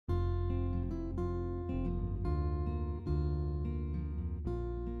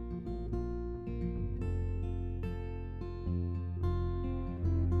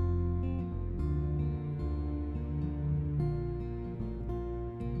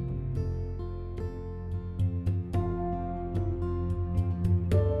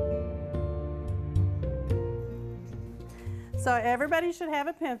So everybody should have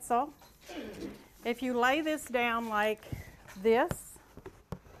a pencil. If you lay this down like this,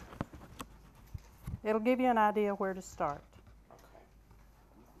 it'll give you an idea where to start.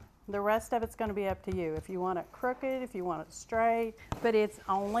 The rest of it's going to be up to you. If you want it crooked, if you want it straight, but it's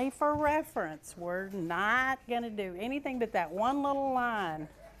only for reference. We're not going to do anything but that one little line.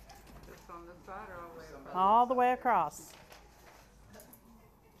 Just on the side or all the way across? All the way across.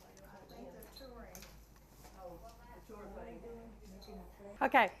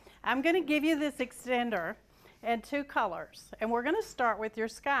 Okay, I'm going to give you this extender and two colors, and we're going to start with your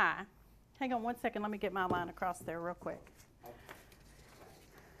sky. Hang on one second, let me get my line across there real quick.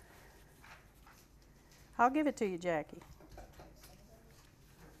 I'll give it to you, Jackie.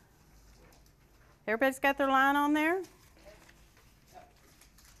 Everybody's got their line on there?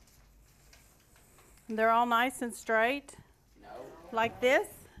 They're all nice and straight? No. Like this?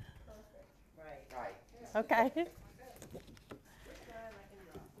 Right. Okay.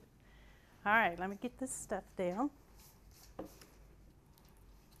 All right, let me get this stuff down.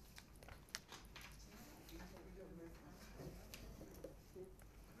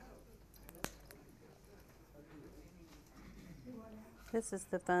 This is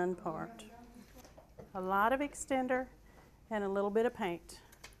the fun part. A lot of extender and a little bit of paint.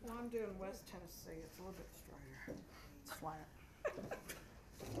 Well, I'm doing West Tennessee. It's a little bit straighter. It's flat.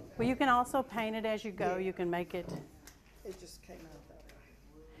 Well, you can also paint it as you go. You can make it. It just came out that way.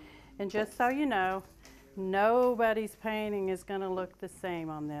 And just so you know, nobody's painting is going to look the same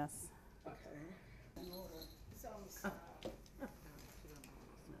on this. Okay. It's on the side.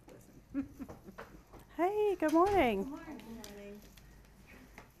 Hey, good morning. Good morning.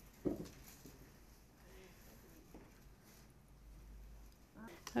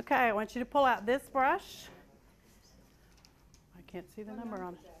 Okay, I want you to pull out this brush. I can't see the number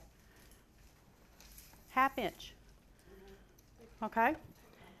on it. 1/2 inch. Okay.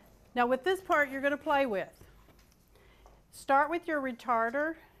 Now with this part you're going to play with. Start with your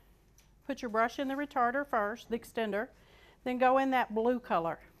retarder. Put your brush in the retarder first, the extender. Then go in that blue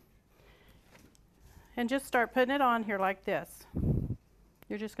color. And just start putting it on here like this.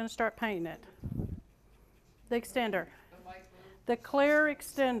 You're just going to start painting it. The extender. The clear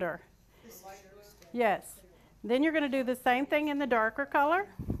extender. Yes. Then you're going to do the same thing in the darker color.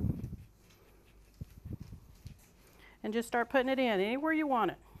 And just start putting it in anywhere you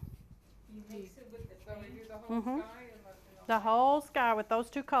want it. So we do the whole sky? The whole sky with those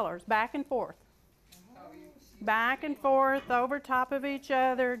two colors, back and forth. Back and forth, over top of each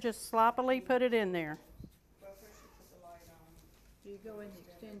other, just sloppily put it in there. Do you go in the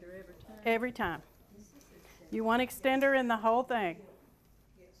extender every time? Every time. You want extender in the whole thing. Can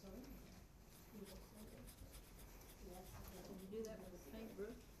you do that with a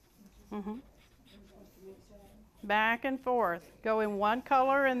paintbrush? Back and forth. Go in one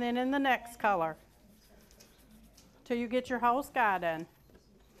color and then in the next color. Till you get your whole sky done. Do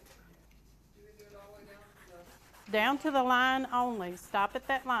we do it all the way down to the... Down to the line only. Stop at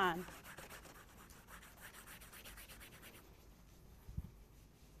that line.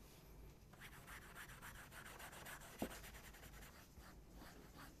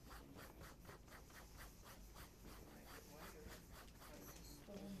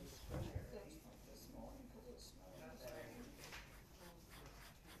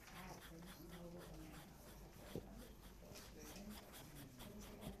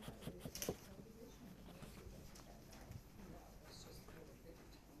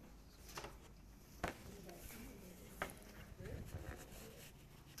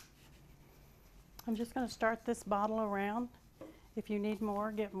 I'm just going to start this bottle around. If you need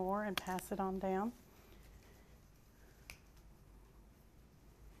more, get more and pass it on down.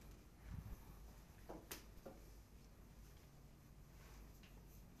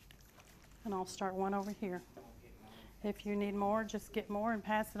 And I'll start one over here. If you need more, just get more and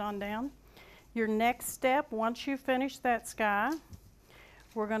pass it on down. Your next step, once you finish that sky,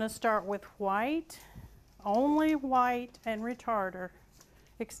 we're going to start with white, only white and retarder,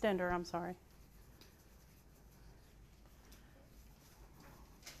 extender, I'm sorry.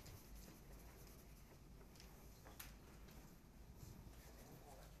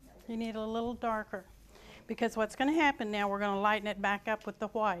 You need a little darker because what's going to happen now, we're going to lighten it back up with the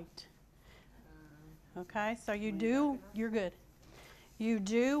white. Okay, so you're good. You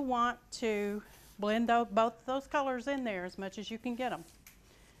do want to blend both those colors in there as much as you can get them.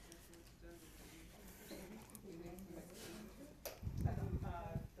 The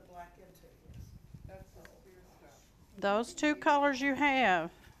black into it, yes. That's the spear stuff. Those two colors you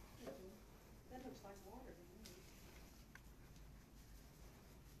have. That looks like water.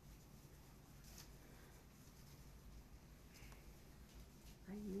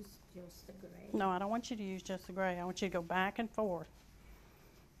 just the gray. No, I don't want you to use just the gray. I want you to go back and forth.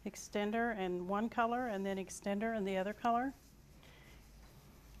 Extender in one color and then extender in the other color.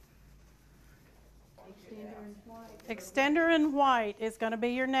 Extender and white. Extender in white is going to be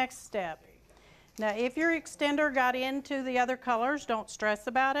your next step. Now, if your extender got into the other colors, don't stress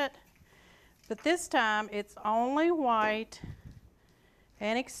about it. But this time, it's only white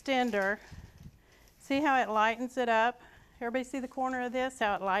and extender. See how it lightens it up? Everybody see the corner of this,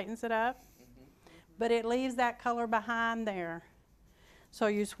 how it lightens it up? But it leaves that color behind there. So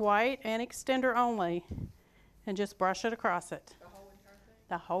use white and extender only and just brush it across it. The whole entire thing?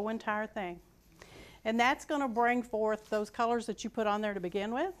 The whole entire thing. And that's going to bring forth those colors that you put on there to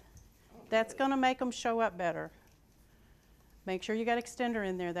begin with. That's going to make them show up better. Make sure you got extender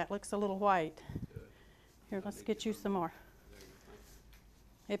in there. That looks a little white. Here, let's get you some more.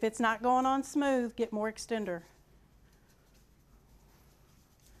 If it's not going on smooth, get more extender.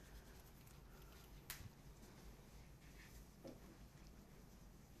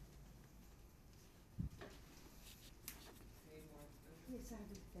 Yes, I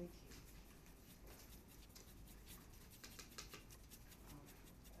do, thank you.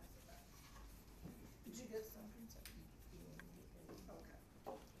 Did you get something?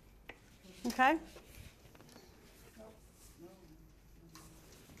 Okay. Okay?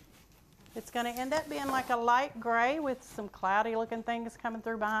 It's going to end up being like a light gray with some cloudy looking things coming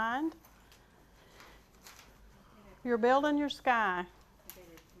through behind. You're building your sky.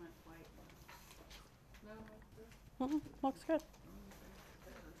 Looks good.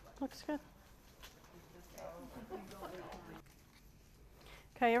 Looks good.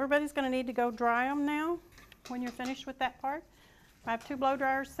 Okay, everybody's going to need to go dry them now when you're finished with that part. I have 2 blow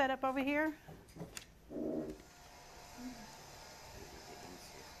dryers set up over here.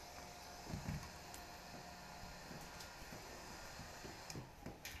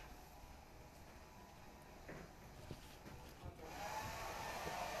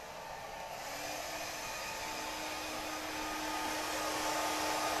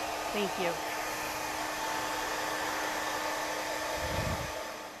 Thank you.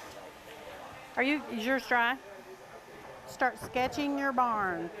 Is yours dry? Start sketching your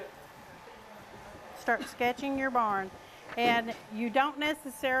barn. Start sketching your barn. And you don't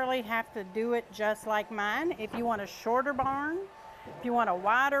necessarily have to do it just like mine. If you want a shorter barn, if you want a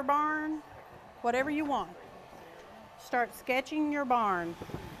wider barn, whatever you want. Start sketching your barn.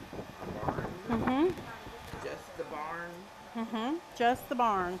 Just the barn? Just the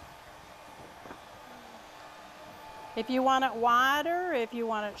barn. If you want it wider, if you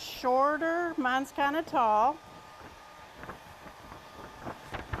want it shorter, mine's kind of tall.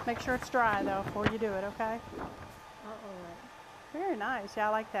 Make sure it's dry though before you do it, okay? Very nice. Yeah,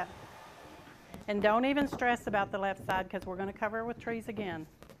 I like that. And don't even stress about the left side because we're going to cover it with trees again.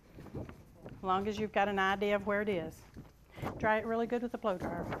 As long as you've got an idea of where it is. Dry it really good with a blow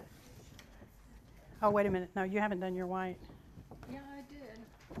dryer. Oh, wait a minute. No, you haven't done your white. Yeah, I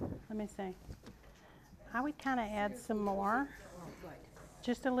did. Let me see. I would kind of add some more.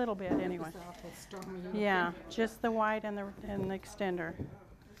 Just a little bit anyway. Yeah, just the white and the extender.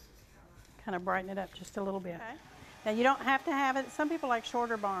 Kind of brighten it up just a little bit. Okay. Now you don't have to have it. Some people like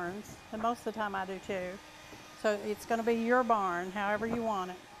shorter barns, and most of the time I do too. So it's going to be your barn, however you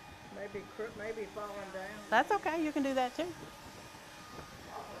want it. Maybe falling down. That's okay. You can do that too.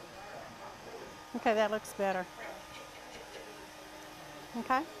 Okay, that looks better.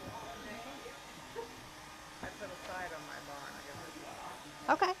 Okay. I put a side on my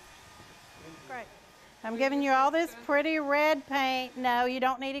barn. Okay. Great. I'm giving you all this pretty red paint. No, you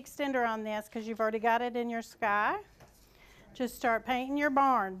don't need extender on this because you've already got it in your sky. Just start painting your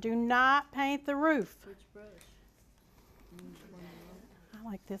barn. Do not paint the roof. Which brush? I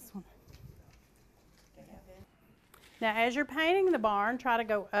like this one. Now, as you're painting the barn, try to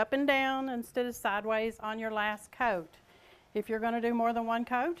go up and down instead of sideways on your last coat. If you're going to do more than one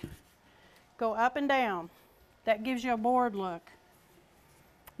coat, go up and down. That gives you a board look.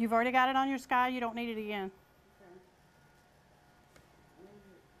 You've already got it on your sky, you don't need it again.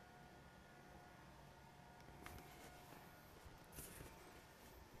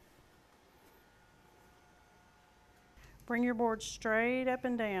 Bring your board straight up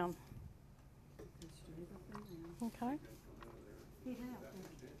and down. Okay.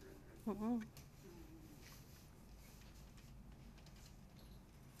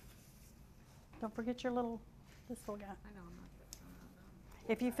 Don't forget your this little guy.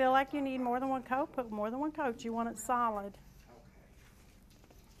 If you feel like you need more than one coat, put more than one coat. You want it solid.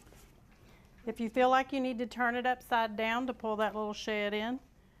 If you feel like you need to turn it upside down to pull that little shed in,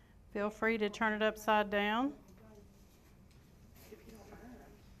 feel free to turn it upside down.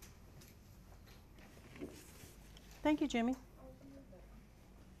 Thank you, Jimmy. Thank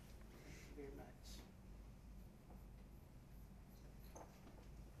you very much.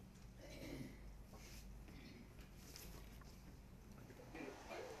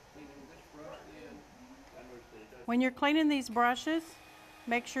 When you're cleaning these brushes,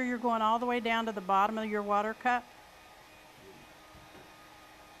 make sure you're going all the way down to the bottom of your water cup.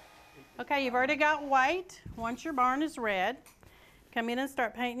 Okay, you've already got white. Once your barn is red, come in and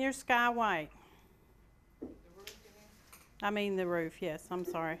start painting your sky white. I mean the roof, yes, I'm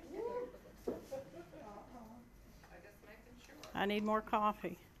sorry. I need more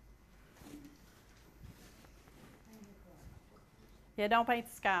coffee. Yeah, don't paint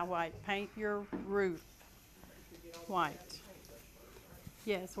the sky white. Paint your roof white.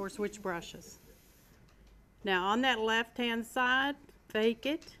 Yes, or switch brushes. Now on that left-hand side, fake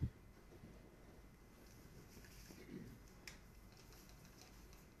it.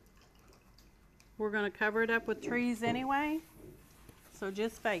 We're going to cover it up with trees anyway, so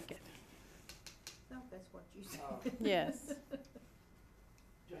just fake it. No, that's what you said. Yes.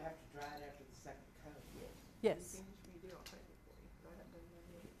 Do I have to dry it after the second coat? Yes. You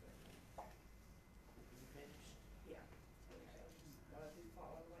finished? Yeah.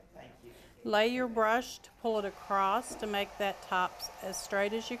 Thank you. Lay your brush to pull it across to make that top as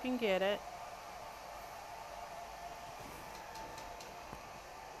straight as you can get it.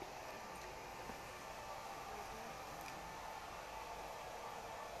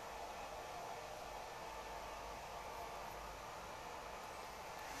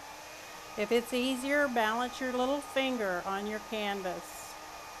 If it's easier, balance your little finger on your canvas.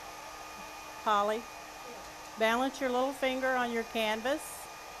 Holly, balance your little finger on your canvas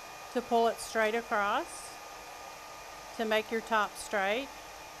to pull it straight across to make your top straight.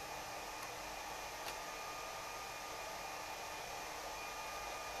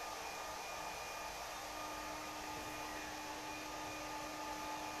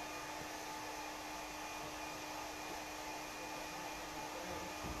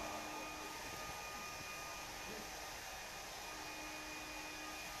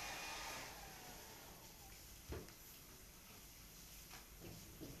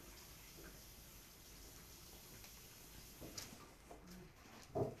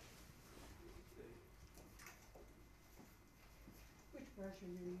 Which brush are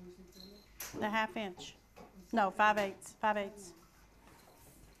you using for this? The 1/2 inch. No, 5/8. 5/8.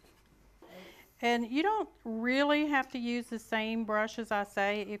 And you don't really have to use the same brush as I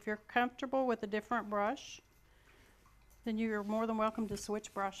say. If you're comfortable with a different brush, then you're more than welcome to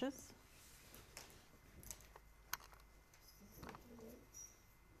switch brushes.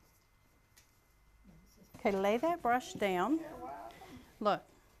 Okay, lay that brush down. Look,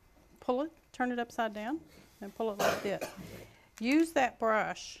 pull it, turn it upside down, and pull it like this. Use that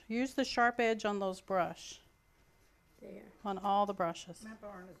brush. Use the sharp edge on those brush. There. On all the brushes. My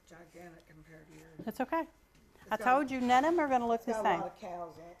barn is gigantic compared to yours. It's okay. I told you none of them are going to look the Got a same. lot of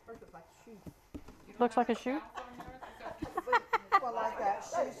cows in it. Looks like sheep. Looks like a shoe. Well, like that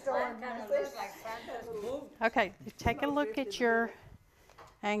shoe store in Memphis. Okay, take a look at your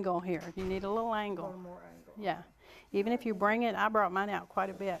angle here. You need a little angle. One more angle. Yeah. Even if you bring it, I brought mine out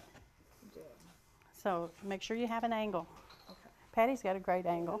quite a bit. So make sure you have an angle. Patty's got a great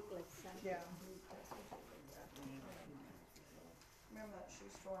angle. Yeah. Remember that shoe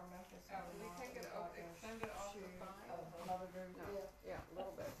store in Memphis? We take it off, extend it off the side? Yeah, a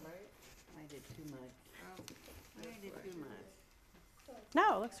little bit, right? I did too much. I did too much.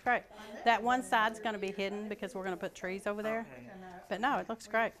 No, it looks great. That one side's going to be hidden because we're going to put trees over there. But no, it looks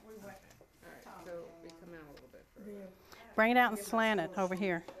great. Alright, so we come out a little bit further. Bring it out and slant it over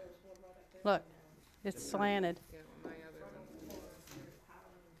here. Look, it's slanted. Yeah, well, my other one.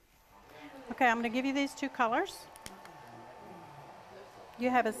 Okay, I'm going to give you these two colors. You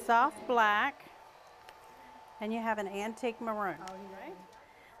have a soft black and you have an antique maroon. Right?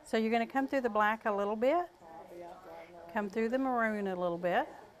 So you're going to come through the black a little bit, come through the maroon a little bit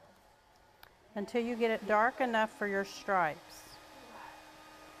until you get it dark enough for your stripes.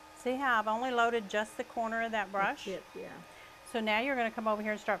 See how I've only loaded just the corner of that brush? Yeah. So now you're going to come over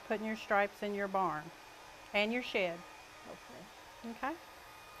here and start putting your stripes in your barn and your shed. Okay. Okay?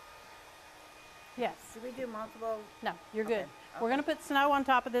 Yes. Do we do multiple? No, you're good. We're going to put snow on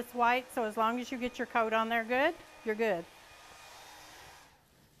top of this white, so as long as you get your coat on there good, you're good.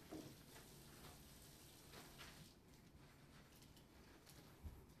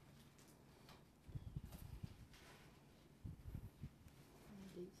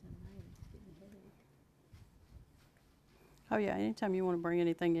 Oh yeah, anytime you want to bring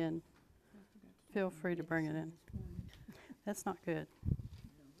anything in, feel free to bring it in. That's not good.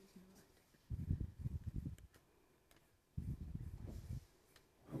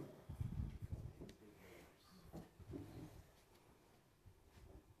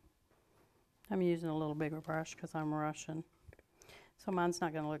 I'm using a little bigger brush because I'm rushing. So mine's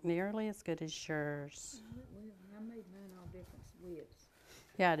not going to look nearly as good as yours. I made mine all different widths.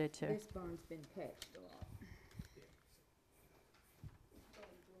 Yeah, I did too. This barn's been patched a lot.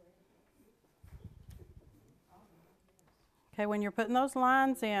 Okay, when you're putting those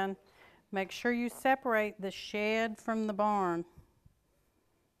lines in, make sure you separate the shed from the barn.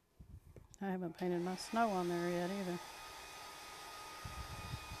 I haven't painted my snow on there yet either.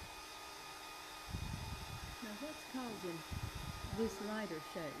 Now what's causing this lighter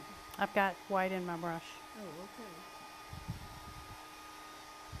shade? I've got white in my brush. Oh, okay.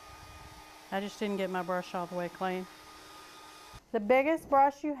 I just didn't get my brush all the way clean. The biggest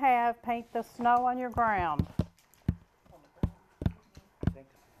brush you have, paint the snow on your ground.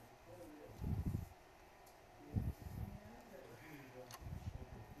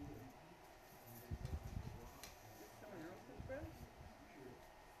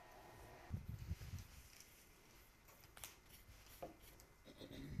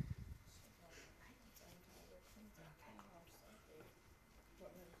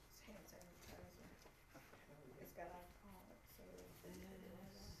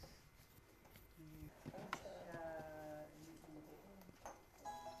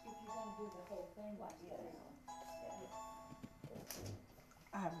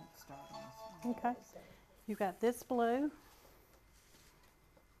 I haven't started this one. Okay. You got this blue.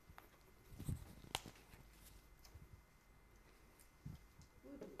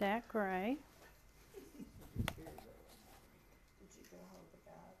 That gray.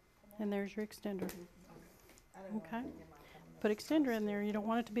 And there's your extender. Okay. Put extender in there. You don't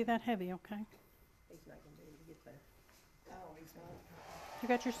want it to be that heavy, okay? You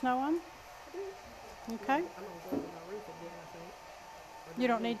got your snow on? Okay. You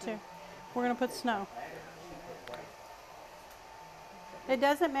don't need to. We're going to put snow. It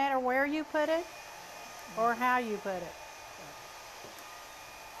doesn't matter where you put it or how you put it.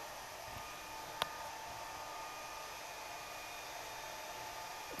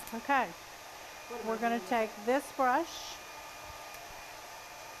 Okay. We're going to take this brush.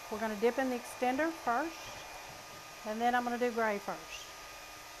 We're going to dip in the extender first, and then I'm going to do gray first.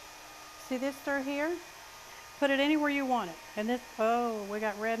 See this through here? Put it anywhere you want it. And this, oh, we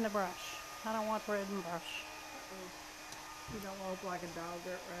got red in the brush. I don't want red in the brush. You don't look like a dog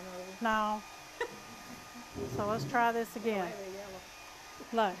that ran over. No. So let's try this again.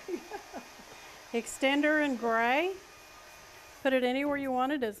 Look. Extender in gray. Put it anywhere you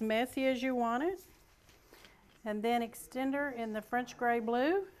want it, as messy as you want it. And then extender in the French gray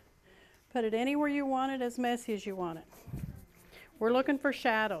blue. Put it anywhere you want it, as messy as you want it. We're looking for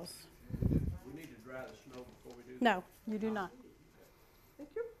shadows. We need to dry the snow before we do that. No, you do not.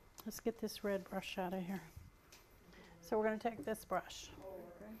 Let's get this red brush out of here. So we're going to take this brush.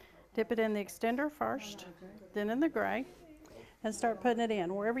 Dip it in the extender first, then in the gray, and start putting it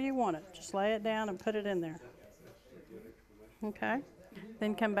in wherever you want it. Just lay it down and put it in there. Okay.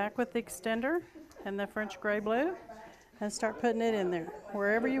 Then come back with the extender and the French gray blue and start putting it in there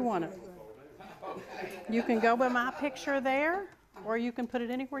wherever you want it. You can go by my picture there, or you can put it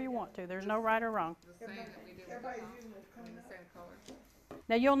anywhere you want to. There's no right or wrong. The same that we did with the same color.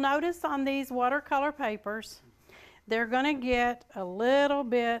 Now you'll notice on these watercolor papers, they're going to get a little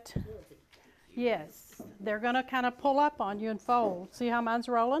bit, yes, they're going to kind of pull up on you and fold. See how mine's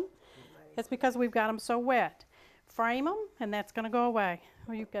rolling? It's because we've got them so wet. Frame them, and that's going to go away.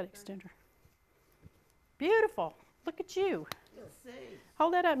 Oh, you've got extender. Beautiful. Look at you.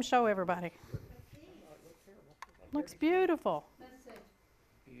 Hold that up and show everybody. Looks beautiful.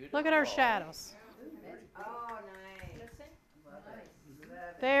 Look at our shadows. Oh, nice.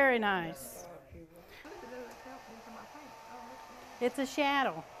 Very nice. It's a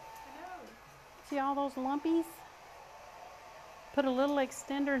shadow. See all those lumpies? Put a little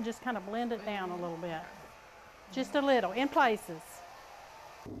extender and just kind of blend it down a little bit. Just a little, in places.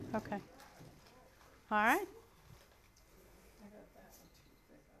 Okay. All right.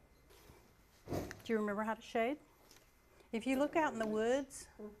 Do you remember how to shade? If you look out in the woods,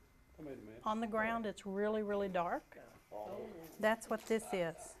 on the ground, it's really, really dark. That's what this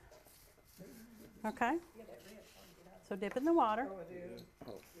is. Okay? So dip in the water.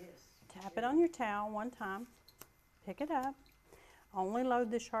 Tap it on your towel one time. Pick it up. Only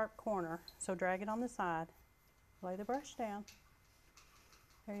load the sharp corner, so drag it on the side. Lay the brush down.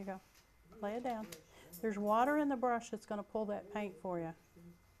 There you go. Lay it down. There's water in the brush that's going to pull that paint for you.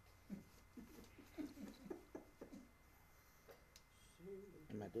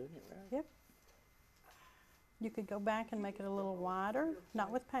 Am I doing it right? Yep. You could go back and make it a little wider,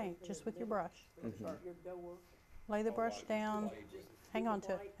 not with paint, just with your brush. Lay the brush down. Hang on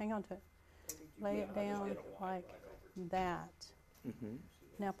to it. Hang on to it. lay it down like that. Mm-hmm.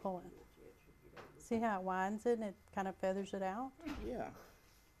 Now pull it. See how it widens it and it kind of feathers it out? Yeah.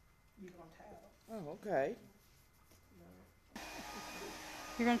 You gonna tell. Oh, okay.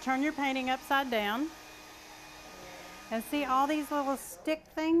 You're going to turn your painting upside down. And see all these little stick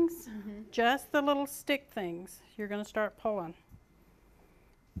things? Just the little stick things. You're going to start pulling.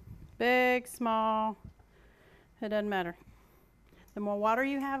 Big, small, it doesn't matter. The more water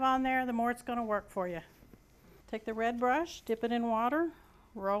you have on there, the more it's going to work for you. Take the red brush, dip it in water,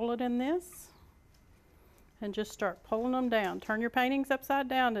 roll it in this, and just start pulling them down. Turn your paintings upside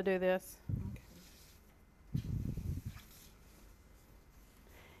down to do this.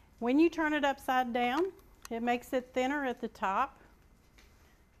 When you turn it upside down, it makes it thinner at the top.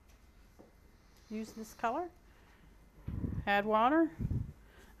 Use this color. Add water.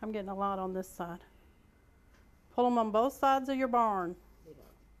 I'm getting a lot on this side. Pull them on both sides of your barn.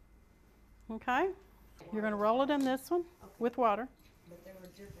 Okay? You're going to roll it in this one with water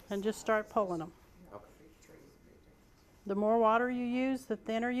and just start pulling them. The more water you use, the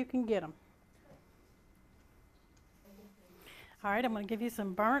thinner you can get them. All right, I'm going to give you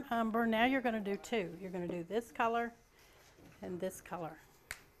some burnt umber. Now you're going to do two. You're going to do this color and this color.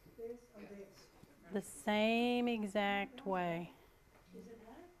 The same exact way.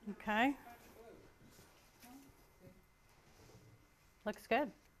 Okay? Looks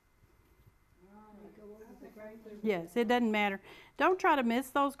good. Yes, it doesn't matter. Don't try to miss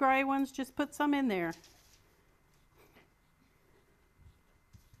those gray ones. Just put some in there.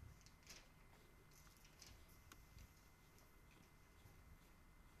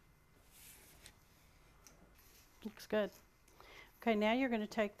 Looks good. Okay, now you're going to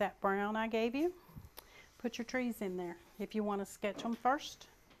take that brown I gave you, put your trees in there. If you want to sketch them first,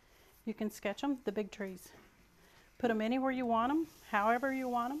 you can sketch them, the big trees. Put them anywhere you want them, however you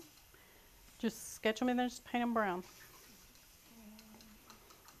want them. Just sketch them in there, just paint them brown.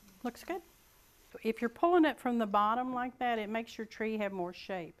 Looks good. If you're pulling it from the bottom like that, it makes your tree have more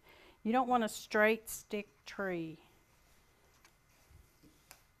shape. You don't want a straight stick tree.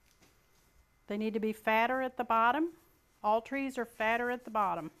 They need to be fatter at the bottom. All trees are fatter at the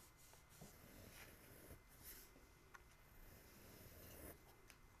bottom.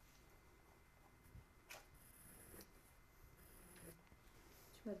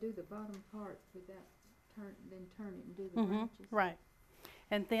 Should I do the bottom part without then turn it and do the branches? Right.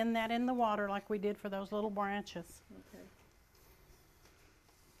 And thin that in the water like we did for those little branches. Okay.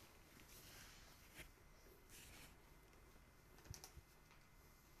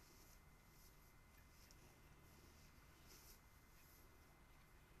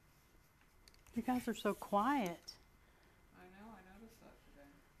 You guys are so quiet. I know, I noticed that today.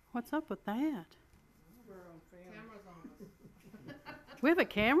 What's up with that? We're on film. Camera's on us. We have a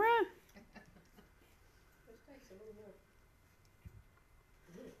camera? This takes a little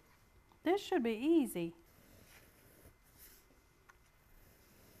bit. This should be easy.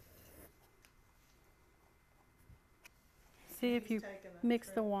 See if you He's taking a mix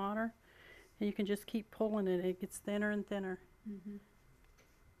the trip. water, and you can just keep pulling it. It gets thinner and thinner.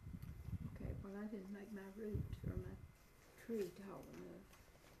 Okay, well, I didn't make my root or my tree tall enough.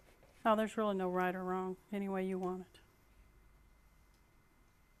 Oh, there's really no right or wrong, any way you want it.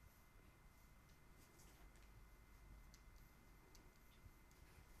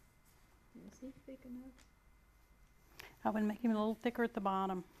 Is he thick enough? I would make him a little thicker at the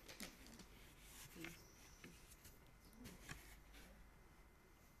bottom.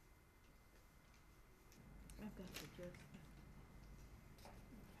 I've got to adjust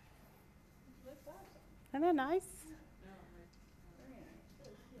that. Isn't that nice?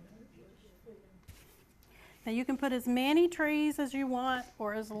 Now you can put as many trees as you want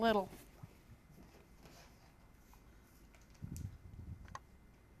or as little.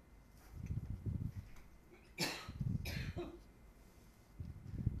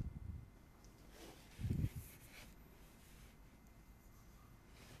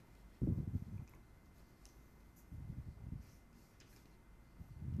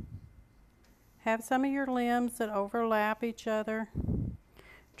 Have some of your limbs that overlap each other.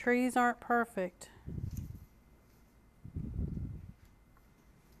 Trees aren't perfect.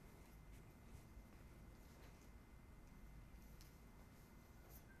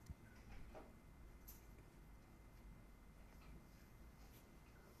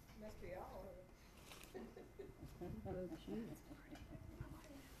 Must be all of it.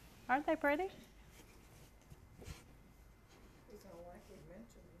 Aren't they pretty? He's gonna like we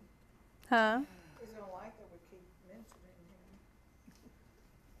mentioned him. Huh? He's gonna like that we keep mentioning him.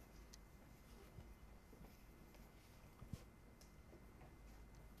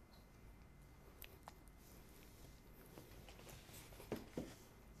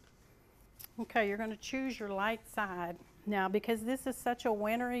 Okay, you're going to choose your light side. Now, because this is such a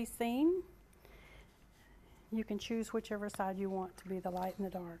wintry scene, you can choose whichever side you want to be the light and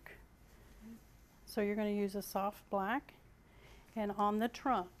the dark. So you're going to use a soft black, and on the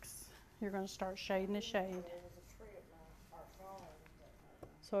trunks, you're going to start shading the shade.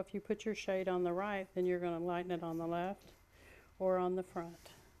 So if you put your shade on the right, then you're going to lighten it on the left or on the front.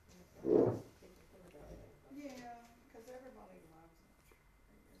 Yeah, because everybody loves it.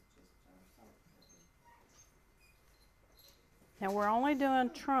 It's just, so pretty. Now we're only doing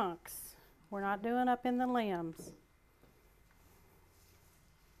trunks. We're not doing up in the limbs.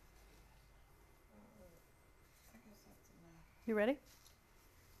 I guess that's enough. You ready?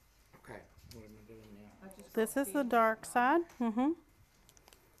 Okay, what am I doing now? This is the dark side.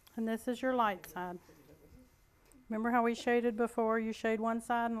 And this is your light side. Remember how we shaded before? You shade one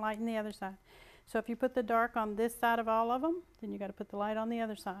side and lighten the other side. So if you put the dark on this side of all of them, then you got to put the light on the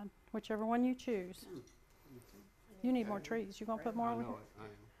other side, whichever one you choose. You need more trees. You gonna put more I over know here? it, I am,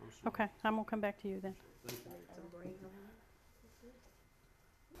 I'm sorry. Okay, I'm gonna come back to you then.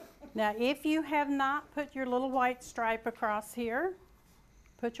 Now, if you have not put your little white stripe across here,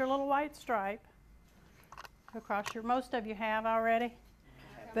 put your little white stripe across your, most of you have already,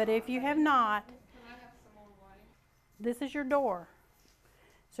 but if you have not, Can I have some more white? this is your door.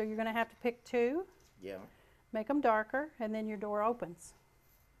 So you're gonna have to pick two, Yeah, make them darker, and then your door opens.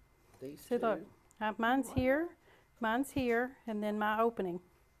 these See, two. look, mine's here, and then my opening.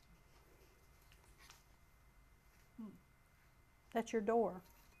 That's your door.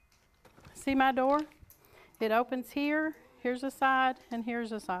 See my door? It opens here, here's a side, and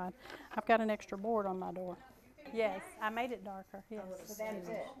here's a side. I've got an extra board on my door. Yes, I made it darker, yes. So that's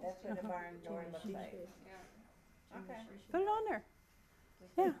it, that's what the barn door looks like. Okay. Put it on there.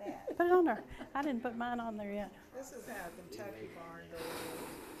 Yeah, put it on there. I didn't put mine on there yet. This is how Kentucky barn door is.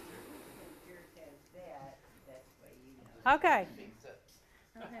 Yours has that, that's why you know. Okay,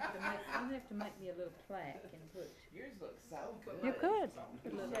 I'll have to make me a little plaque and put Yours looks so good. you could.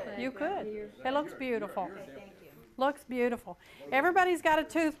 a little plaque You right could. here. It looks beautiful. Okay, thank you. Looks beautiful. Everybody's got a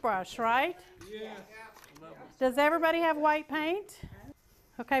toothbrush, right? Does everybody have white paint?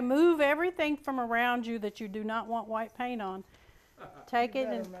 Okay, move everything from around you that you do not want white paint on. Take it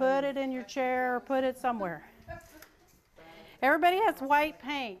and put it in your chair or put it somewhere. Everybody has white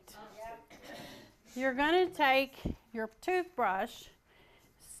paint. You're going to take your toothbrush,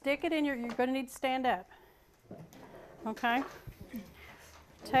 stick it in your, you're going to need to stand up. Okay?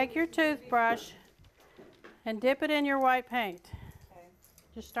 Take your toothbrush and dip it in your white paint.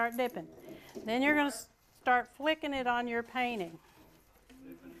 Just start dipping. Then you're going to start flicking it on your painting.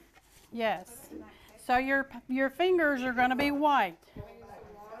 Yes. So your fingers are going to be white.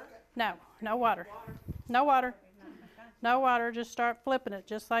 No, no water. No water. No water. Just start flipping it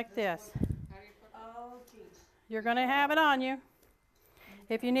just like this. You're going to have it on you.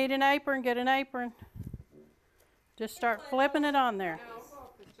 If you need an apron, get an apron. Just start flipping it on there.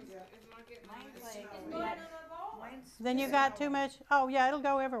 Then you got too much. Oh yeah, it'll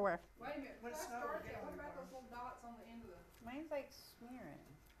go everywhere. Wait a minute, when I start that, what about those little dots on the end of the? Mine's like smearing.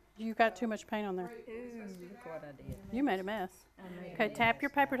 You got too much paint on there. Ooh, look what I did. You made a mess. I made Okay, it. tap your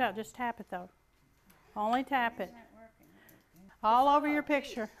paper towel. Just tap it though. Only tap it. All over your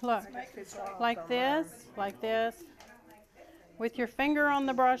picture. Look, like this, with your finger on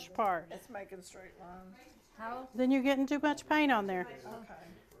the brush part. It's making straight lines. How? Then you're getting too much paint on there. Okay.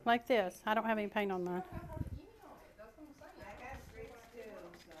 Like this. I don't have any paint on mine. I got bricks too,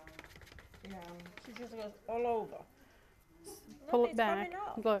 so. Yeah, she just goes all over. Pull it back.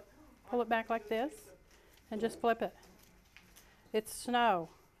 Look, pull it back like this and just flip it. It's snow.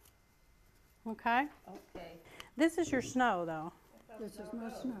 Okay? Okay. This is your snow though. This is my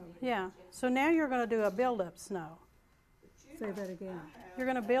snow. Yeah. So now you're going to do a build-up snow. Say that again. You're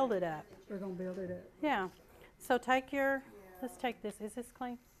going to build it up. We're gonna build it up. Yeah. So take your, let's take this. Is this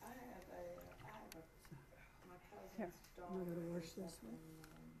clean? Here. I'm gonna wash this one.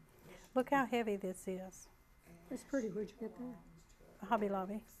 Look how heavy this is. It's pretty. Where'd you get that? Hobby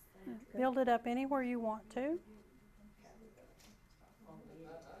Lobby. Build it up anywhere you want to.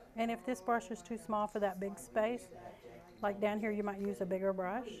 And if this brush is too small for that big space, like down here, you might use a bigger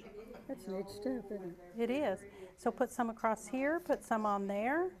brush. That's neat stuff, isn't it? It is. So put some across here, put some on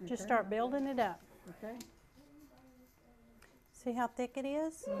there. Just start building it up. Okay. See how thick it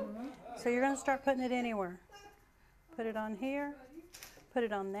is? So you're going to start putting it anywhere. Put it on here, put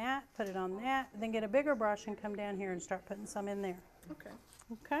it on that, put it on that. Then get a bigger brush and come down here and start putting some in there. Okay.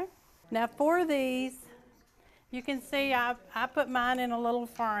 Okay? Now for these, you can see I put mine in a little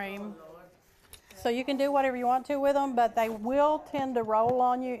frame So you can do whatever you want to with them, but they will tend to roll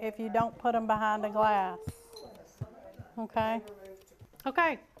on you if you don't put them behind a glass. Okay?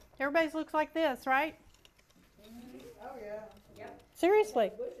 Okay, everybody's looks like this, right? Oh, yeah.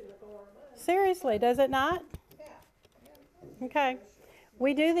 Seriously. Seriously, does it not? Okay.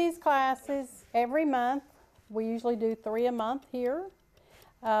 We do these classes every month. We usually do 3 a month here.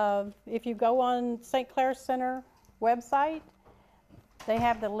 If you go on St. Clair Center website, they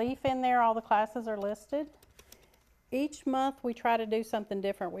have the leaf in there. All the classes are listed. Each month we try to do something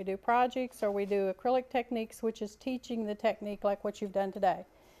different. We do projects or we do acrylic techniques, which is teaching the technique like what you've done today.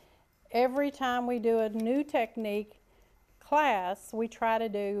 Every time we do a new technique class, we try to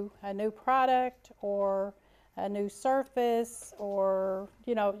do a new product or a new surface, or,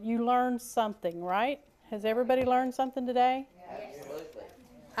 you know, you learn something, right? Has everybody learned something today? Absolutely.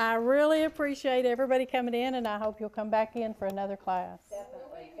 I really appreciate everybody coming in, and I hope you'll come back in for another class.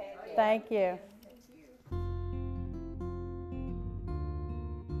 Definitely. Thank you.